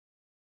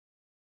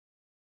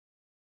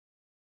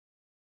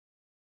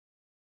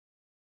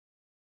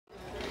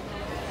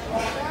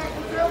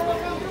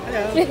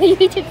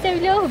You took so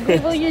long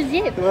with all your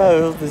zips.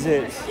 Well, all the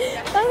zips.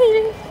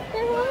 Oh,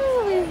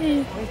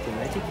 Where's the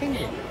Magic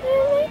Kingdom?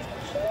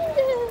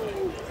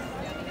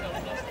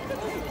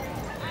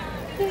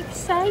 You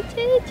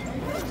excited?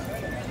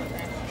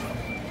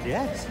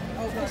 Yes.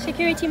 The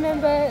security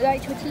member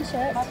liked your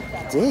t-shirt.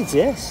 Did,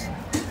 yes.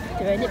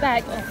 Throwing it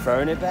back.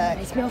 Throwing it back.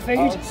 I smell food.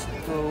 Old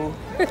school.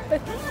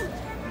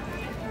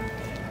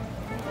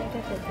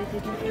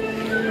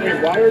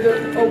 Why are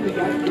there? Oh, we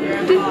got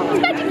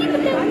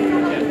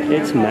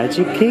It's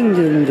Magic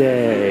Kingdom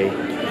Day.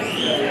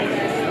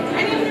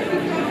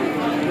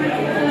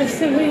 Oh, it's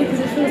so weird because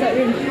it feels like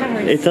we're in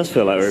Paris. It does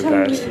feel like we're in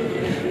Paris.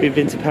 We've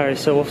been to Paris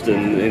so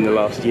often in the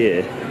last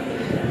year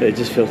that it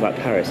just feels like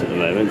Paris at the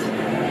moment.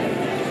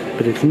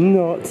 But it's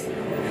not.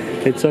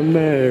 It's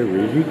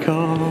America.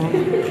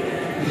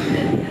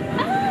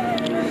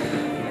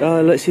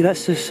 Oh, look, see,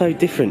 that's just so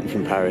different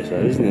from Paris,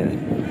 though, isn't it?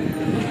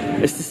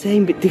 It's the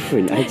same but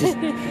different. I just.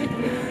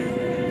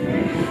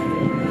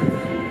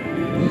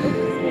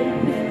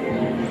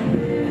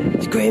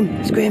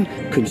 Scream!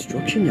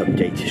 Construction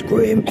update,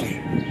 scream!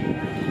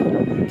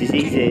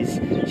 Diseases.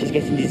 She's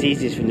getting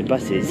diseases from the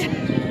buses.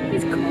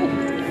 It's cold.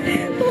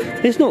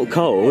 It's not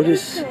cold.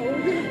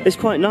 It's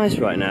quite nice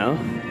right now.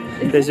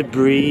 There's a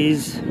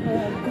breeze.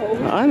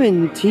 I'm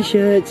in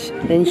t-shirts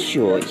and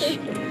shorts.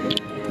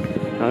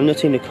 I'm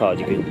not in a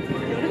cardigan.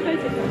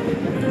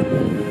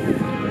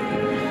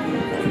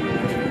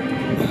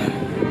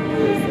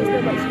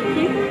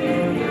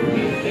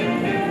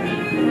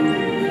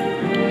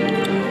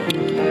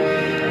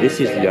 This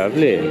is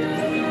lovely.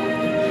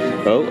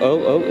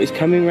 Oh, it's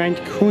coming round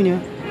the corner.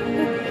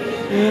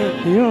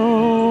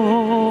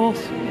 Yes.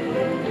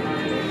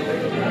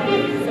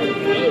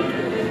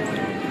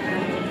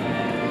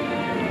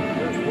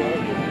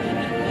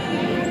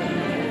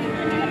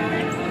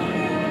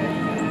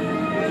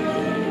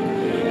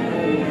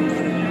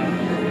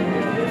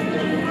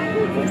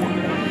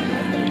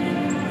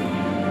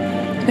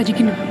 Magic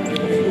Kingdom.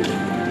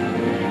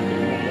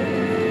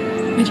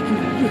 Magic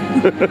Kingdom.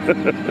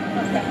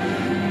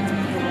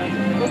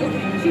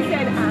 She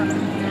said,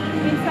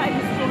 inside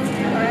the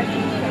store or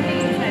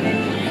inside it.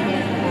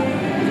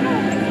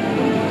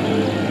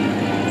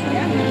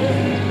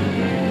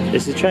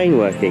 Is the train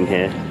working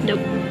here?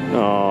 Nope.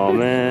 Oh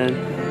man.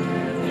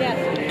 Yeah.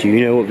 Do you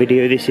know what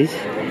video this is?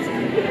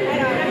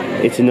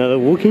 It's another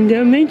Walking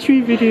Down Main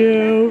Street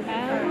video.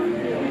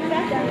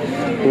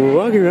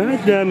 Walking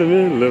right down the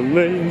middle of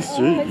Main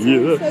Street,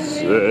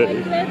 USA.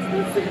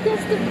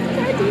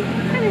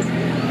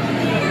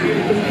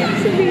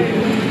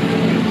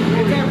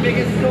 It's our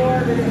biggest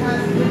store, but it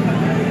has.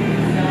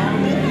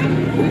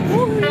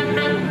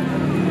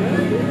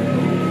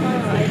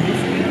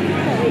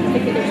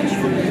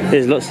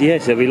 There's lots,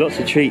 yes, there'll be lots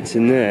of treats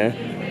in there.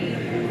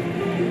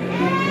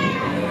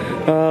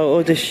 Oh,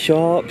 all the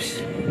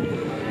shops.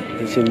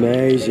 It's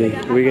amazing.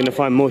 We're going to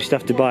find more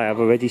stuff to buy. I've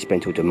already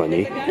spent all the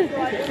money.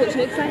 Which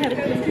looks I haven't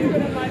been to.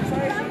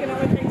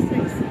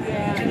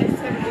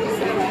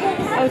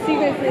 Oh, so you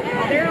guys were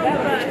there on the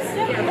bus.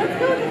 Yeah, let's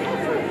go.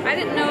 I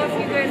didn't know if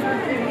you guys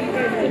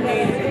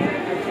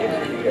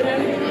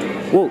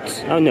were Walt.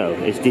 Oh no,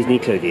 it's Disney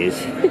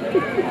Clothiers.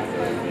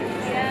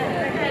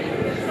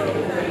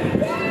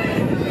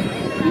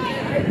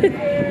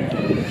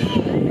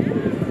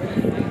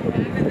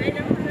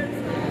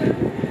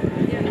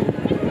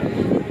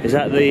 Is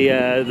that the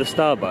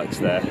Starbucks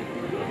there?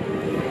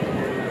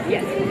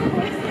 Yes.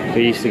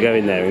 We used to go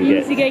in there and You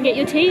used to go and get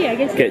your tea, I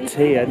guess. get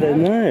tea. I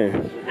don't know.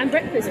 And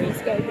breakfast we used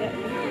to go and get.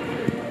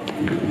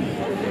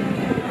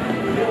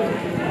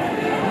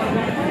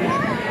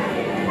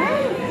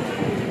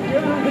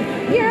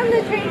 You're on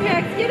the train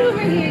tracks. Get over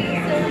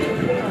here.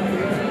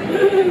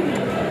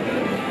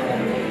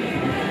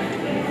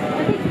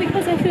 I think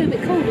because I feel a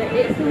bit colder,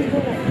 it feels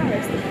more like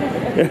Paris.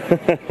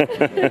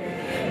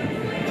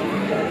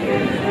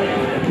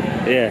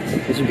 Yes,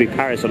 this would be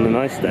Paris on a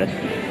nice day.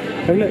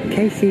 Oh look,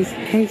 Casey's,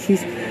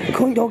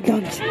 corn dog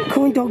nugs. Oh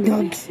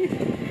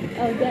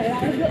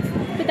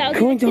no,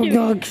 Corn dog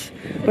nugs.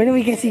 When are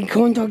we getting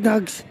corn dog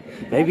nugs?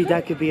 Maybe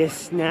that could be a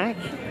snack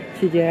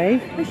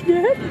today. A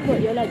snack? What,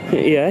 your lunch?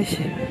 Yes.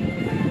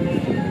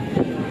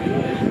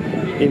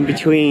 In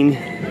between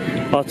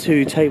our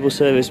two table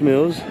service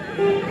meals.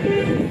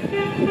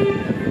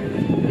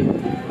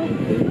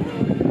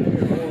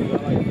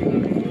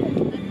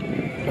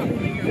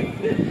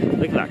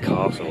 Look at that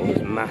castle,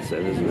 it's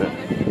massive, isn't it?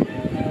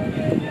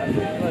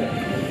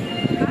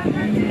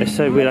 It's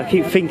so weird, I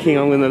keep thinking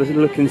I'm going to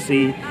look and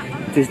see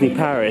Disney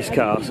Paris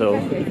castle.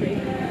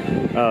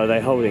 Oh,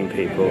 they're holding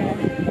people.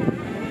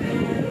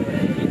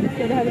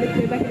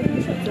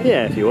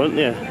 Yeah, if you want,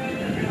 yeah.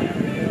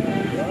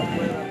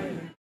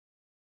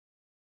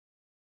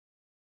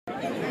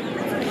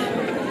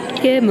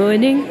 Good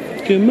morning.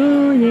 Good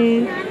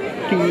morning.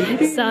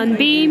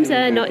 Sunbeams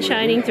are not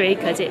shining through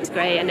because it's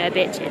grey and a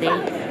bit chilly.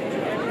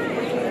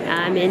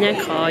 I'm in a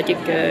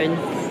cardigan.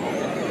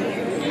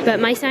 But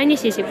my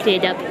sinuses have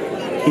cleared up.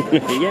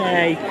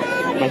 Yay!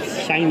 My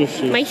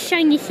sinuses. My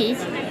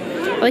sinuses.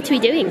 What are we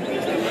doing?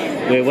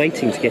 we're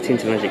waiting to get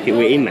into Magic Kingdom.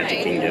 We're in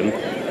Magic Kingdom,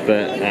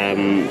 but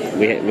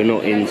we're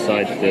not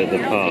inside the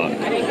park.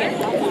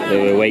 So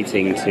we're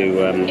waiting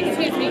to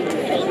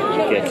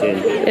get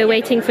in. We're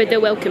waiting for the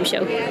welcome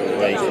show.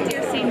 Waiting.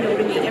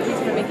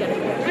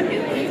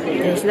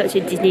 There's lots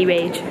of Disney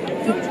rage.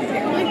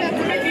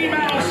 Mickey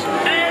Mouse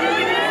and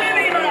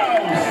Minnie Mouse.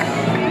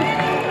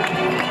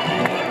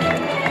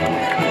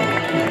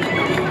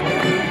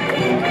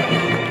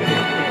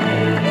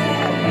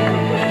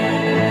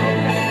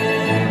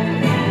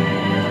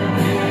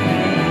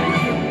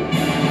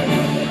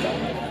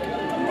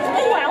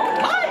 Well,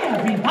 hi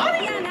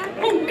everybody!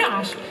 Oh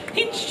gosh,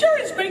 it sure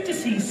is great to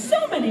see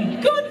so many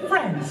good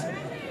friends.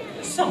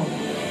 So,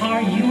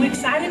 are you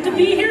excited to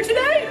be here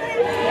today?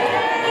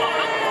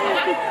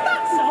 I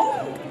thought so.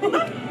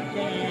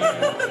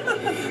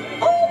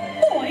 Oh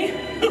boy!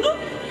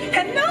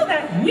 And now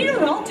that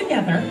we're all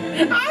together,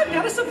 I've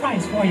got a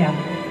surprise for you.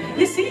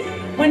 You see,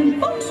 when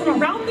folks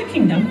from around the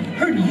kingdom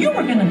heard you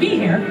were going to be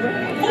here,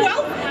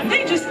 well,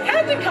 they just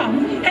had to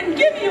come and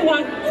give you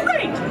a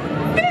great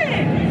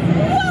big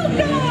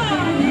welcome!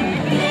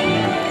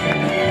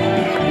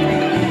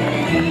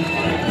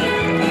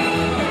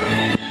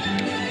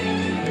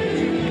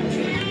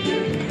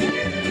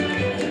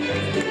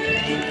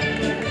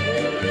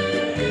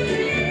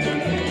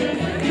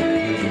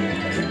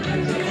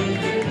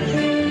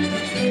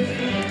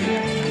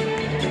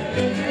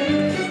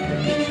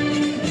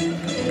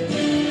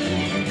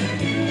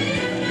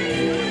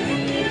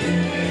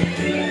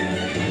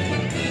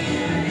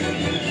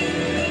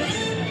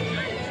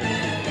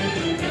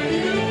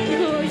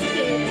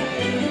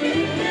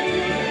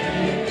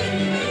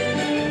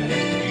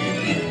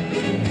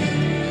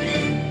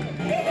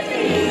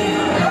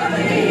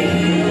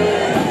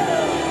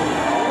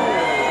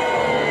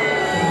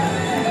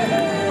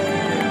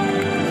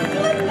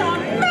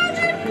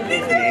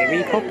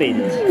 Mary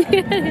Poppins. Who's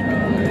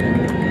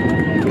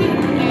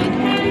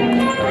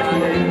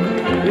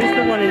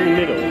the one in the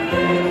middle?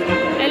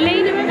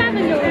 Elena of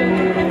Avalon.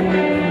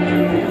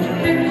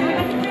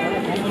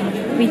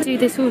 We do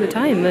this all the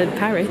time at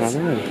Paris. I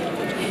know.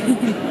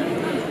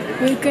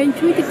 We're going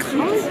through the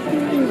castle.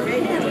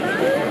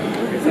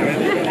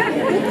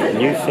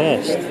 You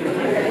first.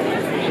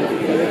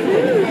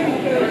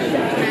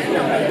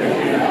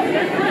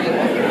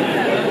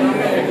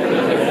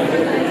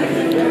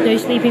 No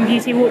Sleeping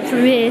Beauty walk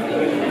through here.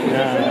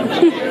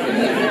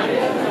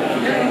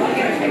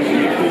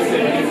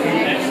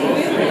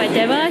 But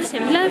there are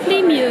some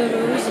lovely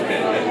murals.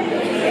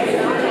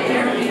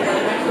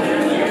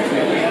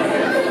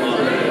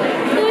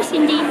 Oh,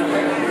 Cindy.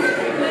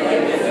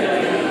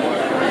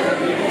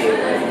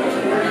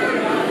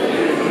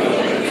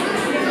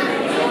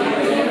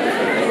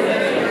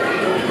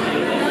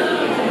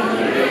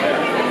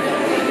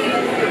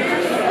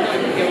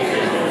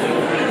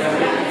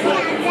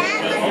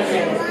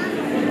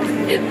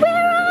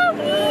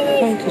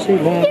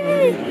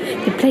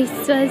 The place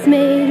was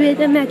made with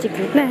a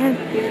magical lamp,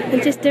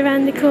 and just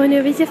around the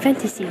corner is a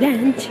fantasy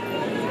land.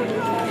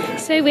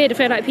 So weird, I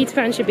feel like Peter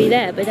Pan should be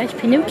there, but that's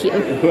Pinocchio.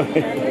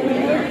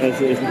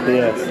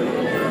 Yes.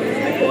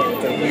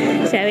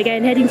 So we're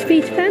going heading to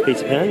Peter Pan.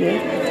 Peter Pan, yeah.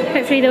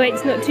 Hopefully the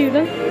wait's not too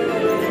long.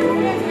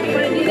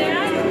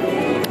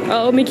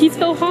 Oh, Mickey's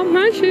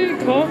Philharmonic magic,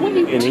 can't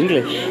wait. In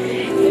English.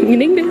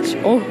 In English,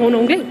 or en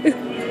anglais.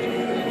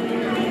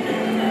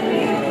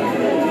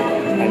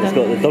 And it's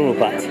got the Donald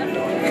bat.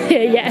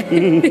 Yeah.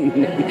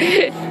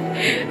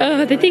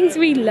 Oh, the things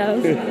we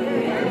love.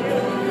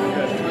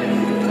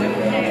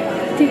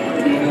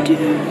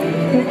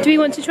 Do we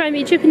want to try and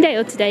meet Chip and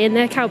Dale today in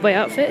their cowboy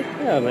outfit?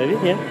 Yeah, maybe,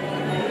 yeah.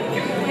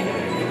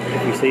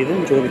 If we see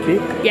them, join the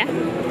queue. Yeah.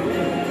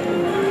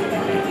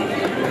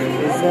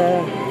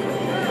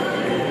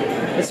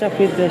 What's up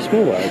with the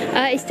Small World?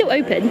 It's still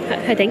open,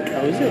 I think.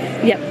 Oh, is it?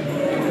 Yep.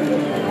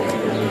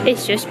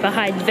 It's just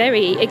behind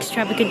very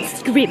extravagant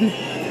scrim.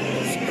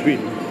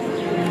 Scrim.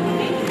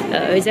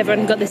 Has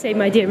everyone got the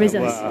same idea as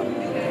us? Wow.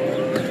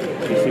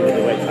 You see what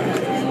the wait time is.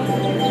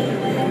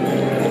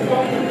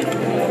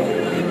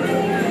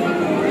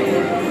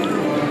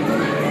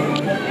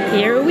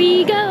 Here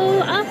we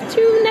go, off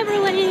to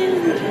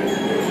Neverland.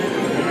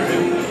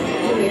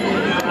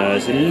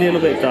 It's a little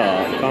bit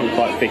dark, can't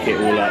quite pick it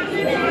all up.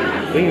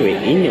 We're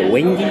in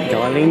Wendy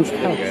Darling's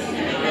house.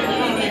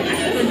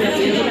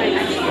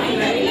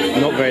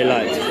 Not very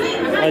light.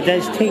 Oh,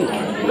 there's Tink.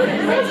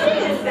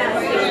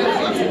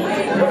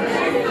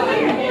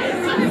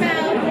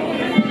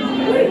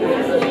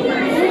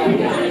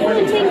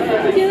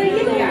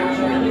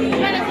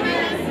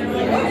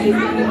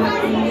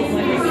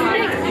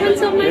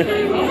 One's on my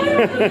phone.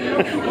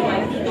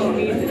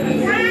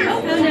 Oh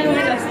no, I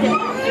lost it.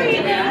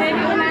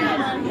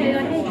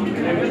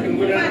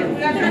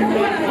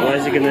 Why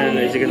is it gonna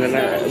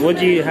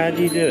how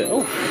do you do it?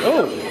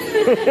 Oh!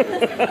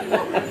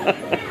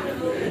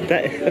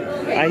 That,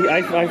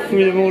 I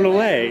threw them all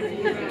away.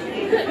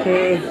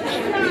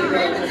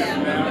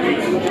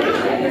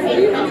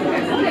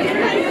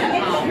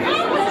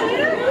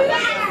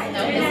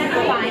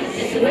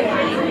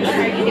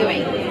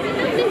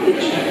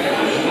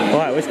 Why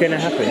going to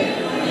happen?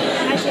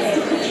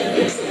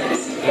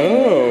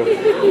 Oh.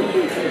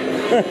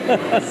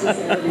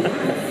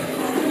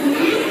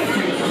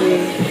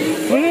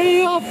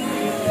 Way off.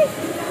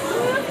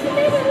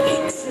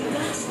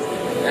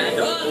 And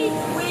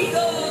on we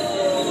go!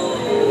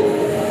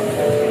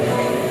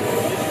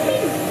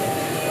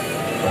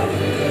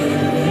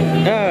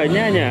 Oh,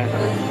 Nana.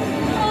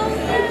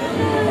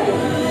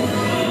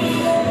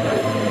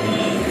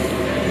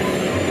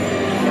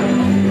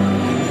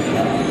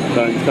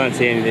 Can't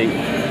see anything.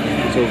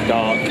 It's all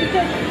dark.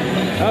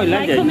 Oh, My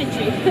London.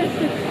 commentary.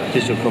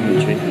 Just your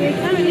commentary. We're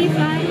currently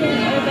flying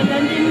over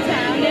London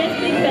town. There's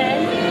Big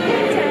Ben,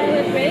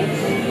 Tower Bridge, a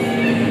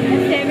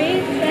ferry,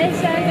 there's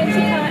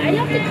Sargotchi Car. I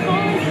love the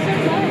cars so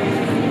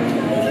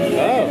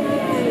Oh.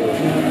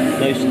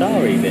 No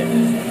starry bit.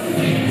 much.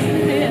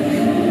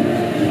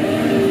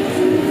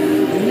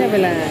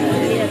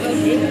 Neverland. Yeah,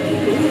 okay.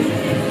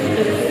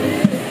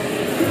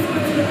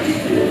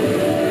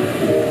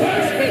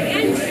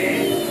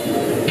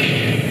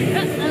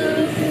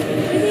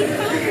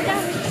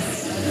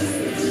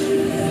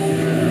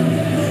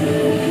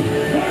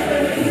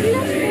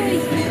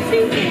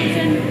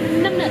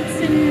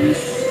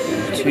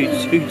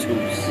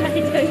 Tootles.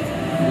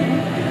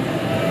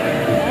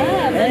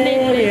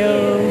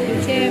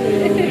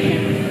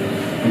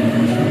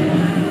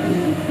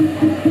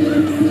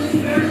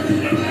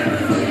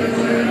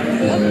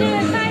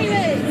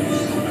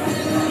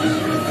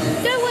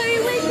 Don't worry,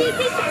 Wendy,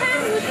 Peter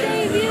Pan will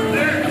save you.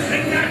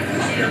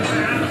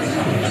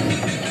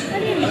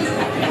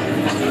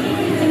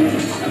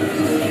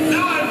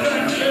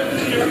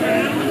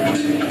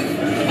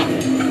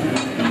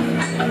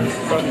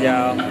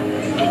 Yeah.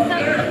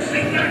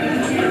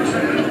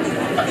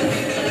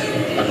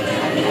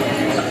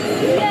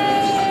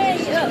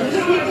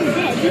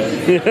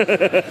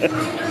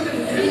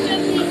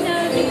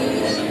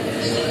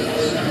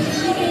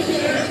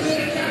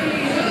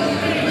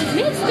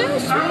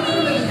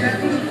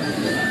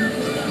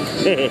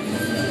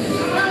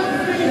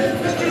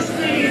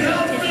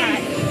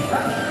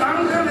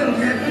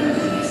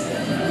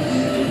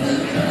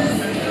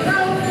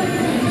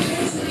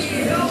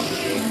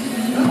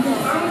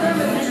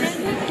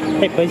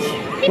 Hey, Buzz.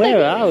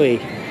 Where are we?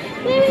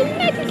 We're in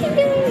Magic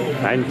Kingdom.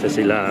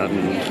 Fantasyland.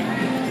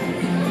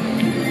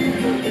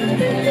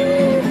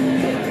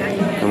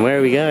 And where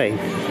are we going?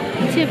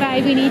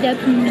 Survive Winnie the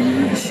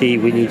Pooh. See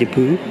Winnie the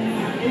Pooh.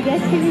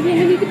 Yes,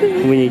 Winnie the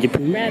Pooh. Winnie the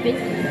Pooh. Rabbit.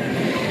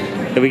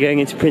 Are we going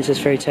into Princess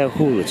Fairy Tale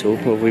Hall at all? Or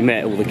have we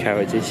met all the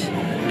characters?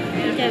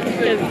 Don't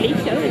believe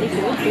so.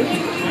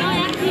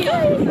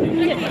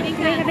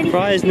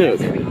 Friar's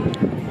Nook.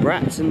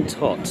 Brats and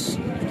Tots.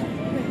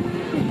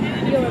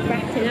 You're a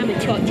brat and I'm a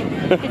tot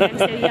because I'm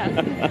so young.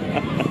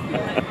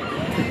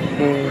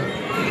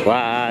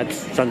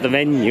 What's on the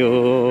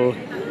menu?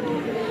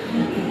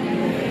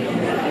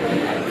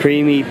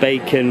 Creamy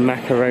bacon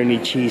macaroni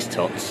cheese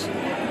tots.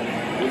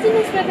 Isn't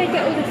this where they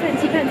get all the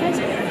fancy pants ice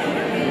cream?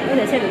 Oh,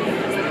 that's everything.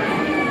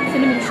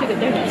 Cinnamon sugar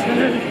donuts. I'm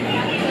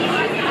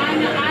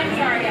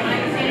sorry,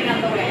 I'm standing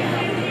on the way.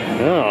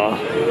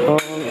 Oh,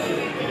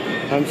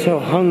 I'm so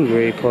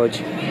hungry,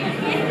 Podge.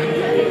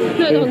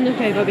 Not on the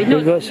way, Bobby.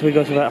 We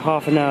got about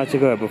half an hour to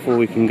go before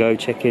we can go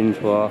check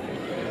into our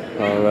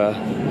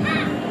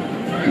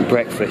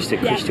breakfast at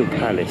Crystal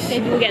Palace.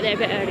 Maybe we'll get there a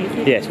bit early.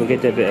 Yes, we'll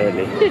get there a bit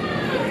early.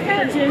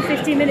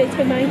 150 minutes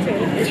for mine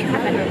train.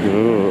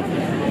 Ooh,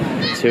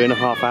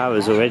 2.5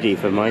 hours already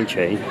for mine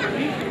train.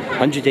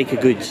 100 acre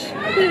goods.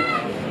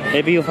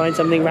 Maybe you'll find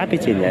something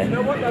rabbit in there.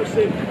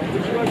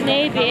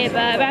 Maybe,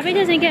 but Rabbit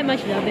doesn't get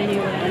much love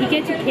anyway. He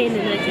gets a pin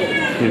and that's it.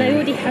 And I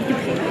already have the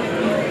pin.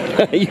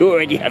 You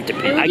already have the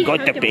pin. I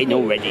got the pin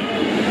already.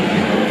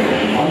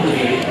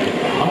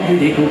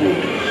 100 acre wood.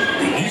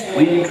 The East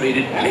Wind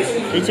traded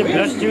places. It's a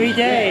blustery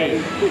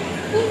day.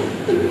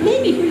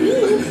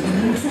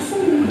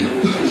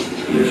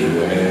 If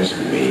you ask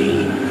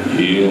me,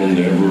 he'll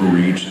never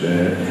reach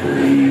that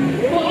free.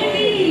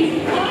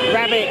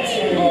 Rabbit.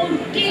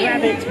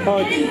 Rabbit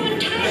pod.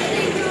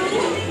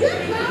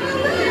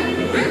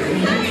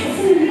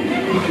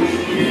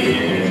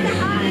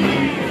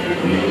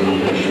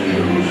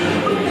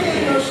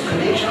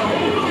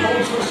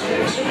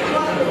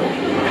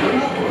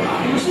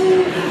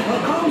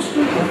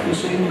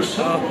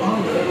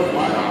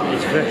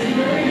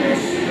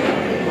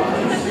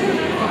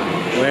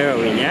 Where are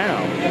we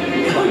now?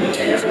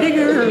 It's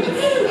bigger.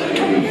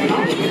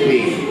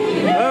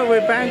 Oh,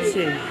 we're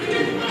bouncing.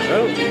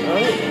 Oh.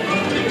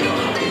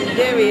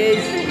 There he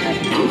is.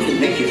 It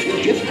makes you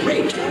feel just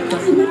great,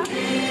 doesn't it?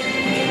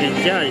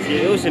 It does.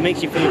 It also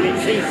makes you feel a bit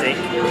seasick.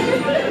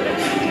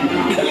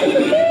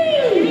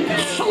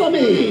 Follow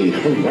me.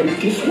 Right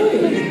this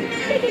way.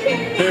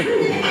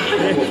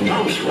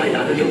 Mouse right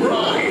out of the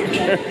ride.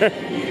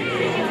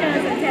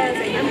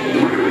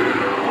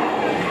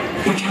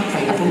 Watch out for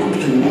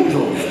the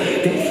noodles.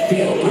 They're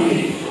still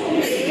burning.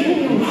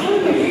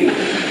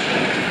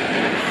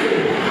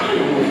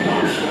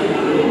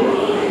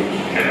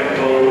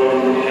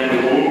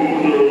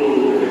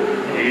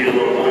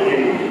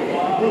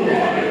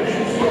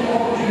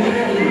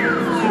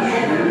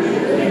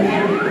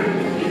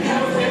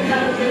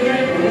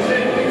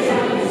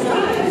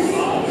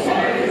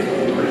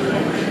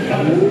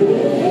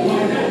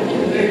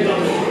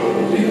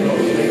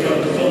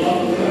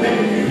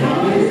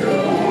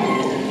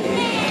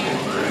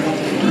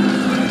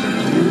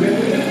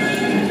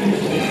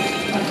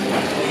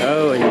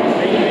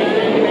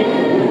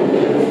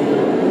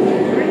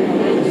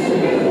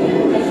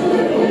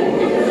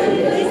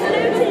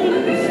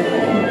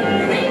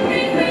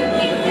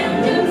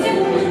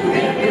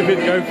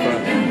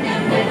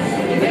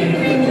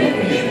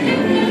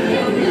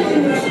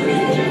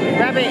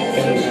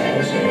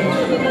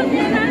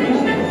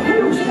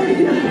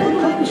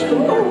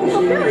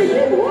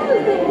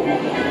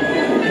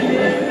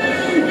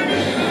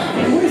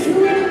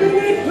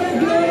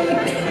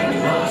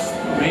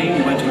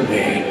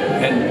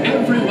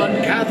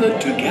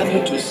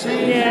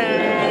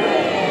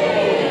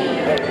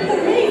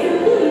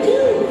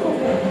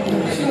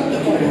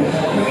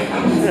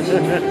 I'm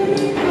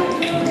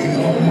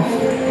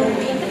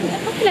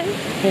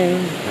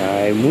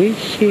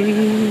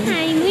wishing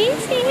I'm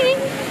wishing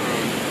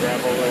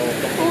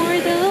for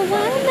the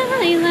one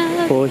I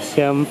love. for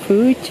some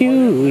food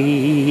to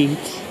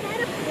eat.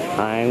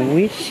 I'm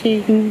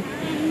wishing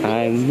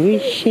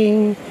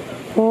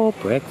for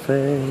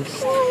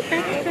breakfast.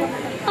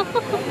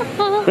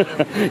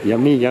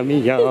 Yummy, yummy,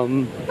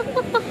 yum.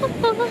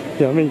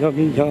 Yummy,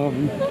 yummy,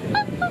 yum.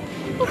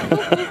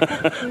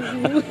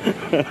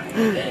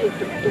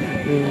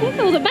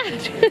 That wasn't bad.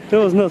 That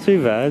was not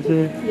too bad.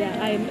 Yeah,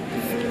 I'm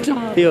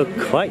done. You're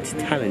quite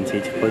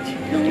talented, Podge.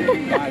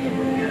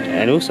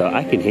 And also,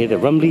 I can hear the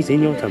rumblies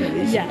in your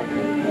tumblies. Yeah,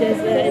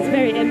 it's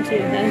very empty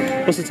in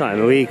there. What's the time?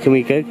 Can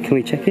we go? Can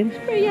we check in?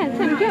 Oh yeah,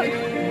 10 o'clock.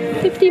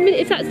 15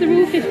 minutes, if that's the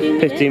rule, 15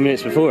 minutes. 15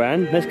 minutes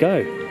beforehand. Let's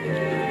go.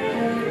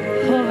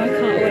 Oh, I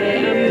can't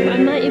wait. I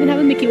might even have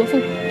a Mickey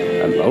waffle.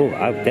 Oh,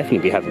 I'll definitely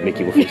be having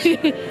Mickey waffles.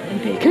 And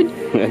bacon.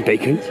 And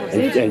bacon.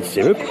 And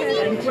syrup.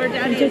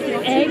 And just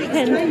egg.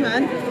 And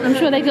I'm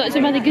sure they've got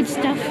some other good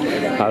stuff.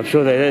 I'm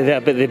sure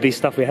there'll be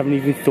stuff we haven't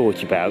even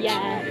thought about.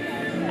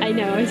 Yeah, I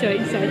know, I'm so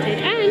excited.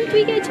 And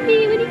we get to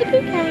meet Winnie the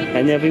Pooh character.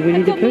 And there'll be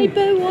Winnie the Pooh. I've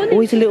got my bow on.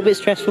 Always a little bit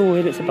stressful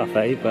when it's a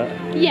buffet, but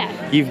Yeah,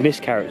 you've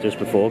missed characters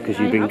before because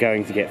you've been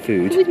going to get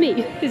food. with me,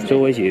 isn't It's it?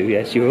 always you,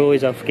 yes. You're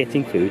always off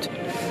getting food.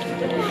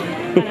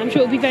 And I'm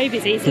sure it'll be very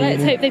busy, so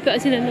let's hope they put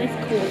us in a nice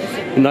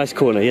corner. A nice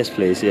corner, yes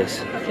please, yes.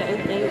 So,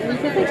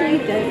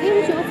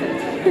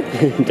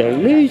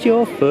 Don't lose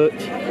your foot.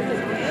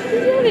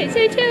 yeah, it's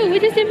so chill. We're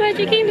just in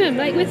Magic Kingdom,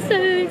 like we're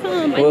so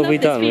calm. What have we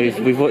done?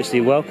 We've watched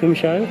the welcome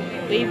show.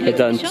 We've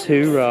done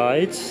 2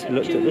 rides,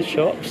 looked at the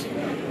shops.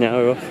 Now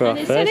we're off for our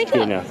It's 10 first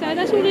o'clock, dinner. so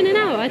that's all in an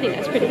hour. I think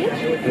that's pretty good.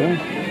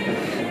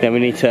 Yeah. Then we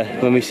need to,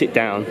 when we sit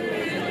down,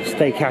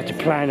 stake out a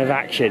plan of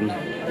action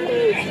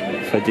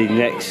for the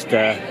next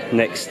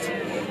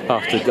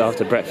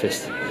after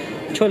breakfast.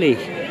 Trolley.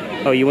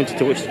 Oh, you wanted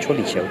to watch the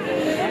trolley show?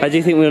 I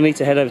do think we'll need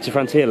to head over to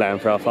Frontierland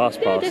for our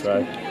fast pass.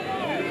 So.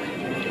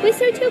 We're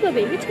so chill,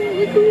 Bobby. We're chill.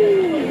 We're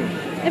cool.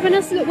 Everyone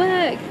else is at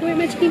work. We're at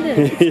Magic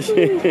Kingdom. It's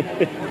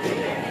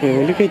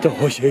cool. Look at the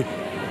horsey. In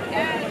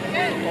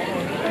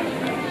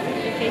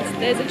case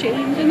there's a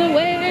change in the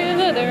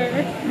weather.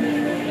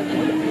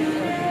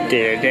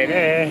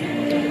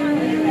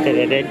 You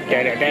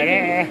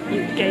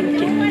can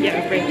keep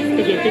your breath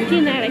if you're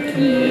thinking that I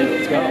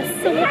keep just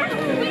so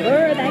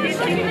or that it's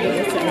spring.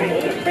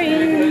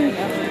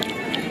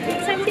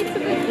 Time to get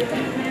some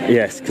food.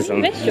 Yes, because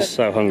I'm just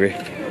so hungry.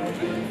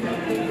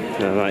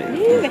 No, I'm like,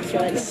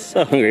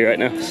 so hungry right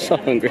now. So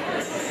hungry.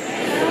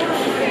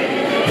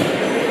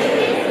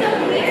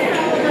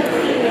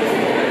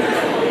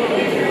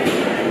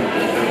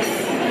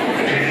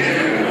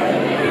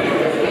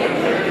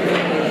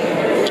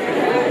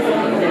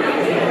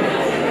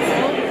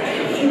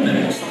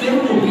 There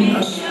will be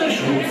a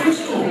special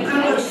Crystal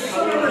Palace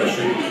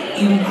celebration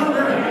in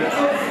honor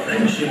of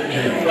Friendship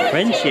Day.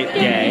 Friendship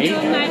Day.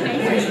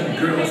 Boys and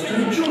girls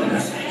to join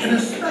us in a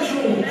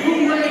special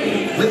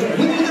parade with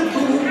Winnie the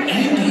Pooh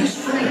and his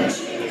friends.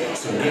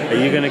 So Are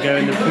you going to go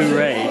in the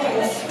parade?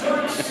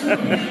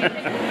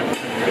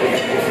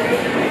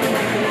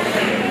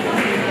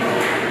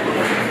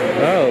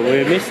 Oh,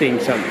 we're missing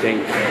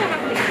something.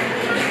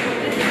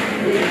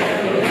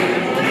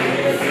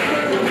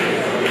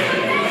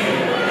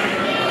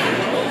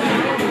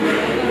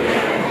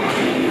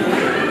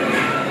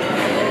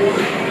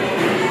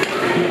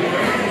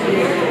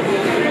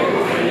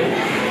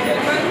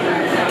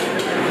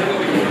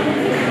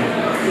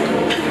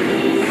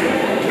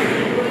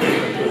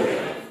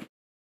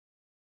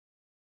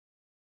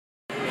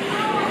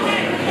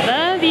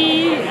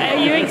 Bobby, are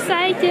you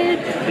excited?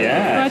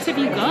 Yeah. What have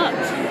you got?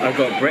 I've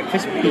got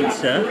breakfast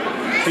pizza,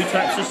 2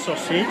 types of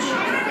sausage,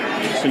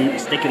 some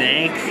steak and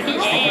eggs.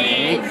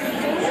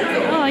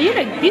 Oh, you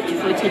look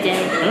beautiful today.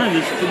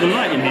 Oh, the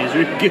lighting here is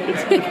really good.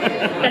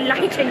 The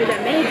lighting is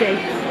amazing.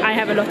 I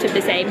have a lot of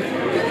the same.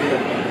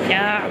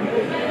 Yeah.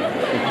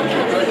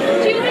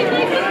 Do you like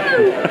my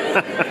bow?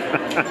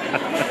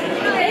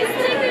 It's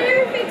the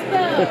perfect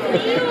bow.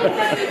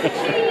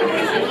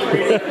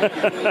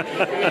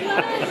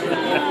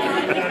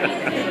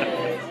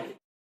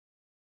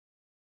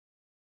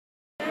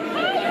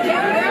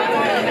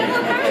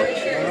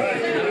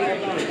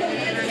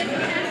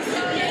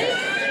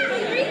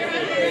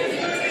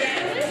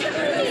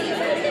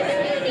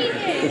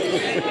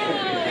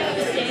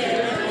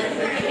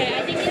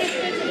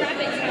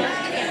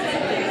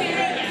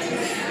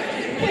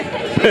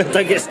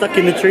 Don't get stuck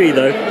in the tree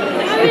though.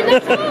 Oh, in the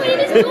door, in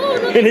his door.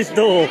 Not In his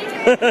door.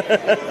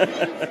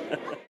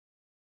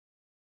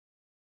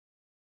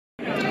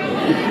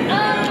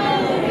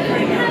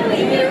 how are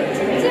you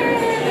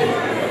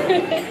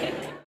today?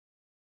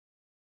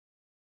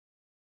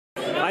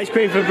 Ice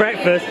cream for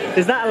breakfast.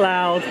 Is that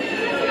allowed?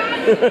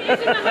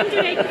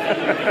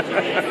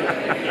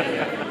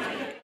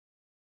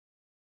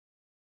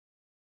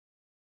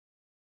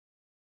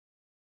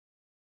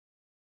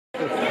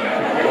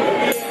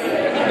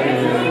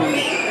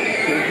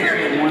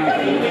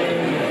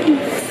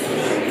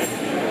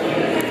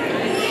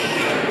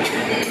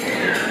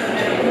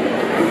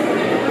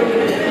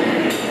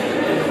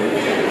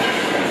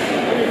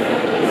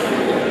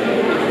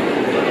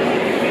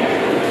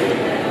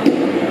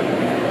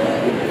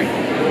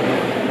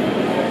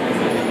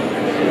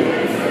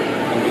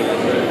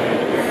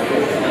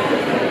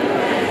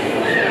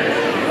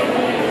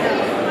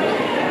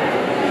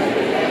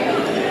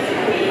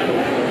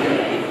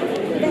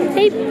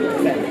 Hey,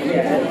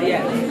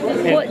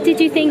 what did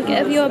you think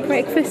of your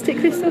breakfast at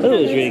Crystal Oh,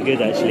 it was Palace? really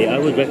good actually. I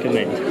would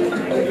recommend.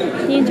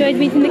 You enjoyed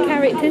meeting the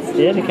characters?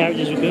 Yeah, the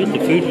characters were good. The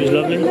food was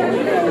lovely.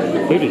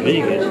 The food was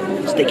really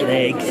good. Steak and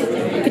eggs.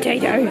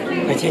 Potato.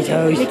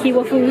 Potatoes. Mickey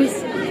waffles.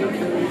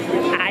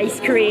 Ice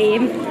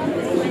cream.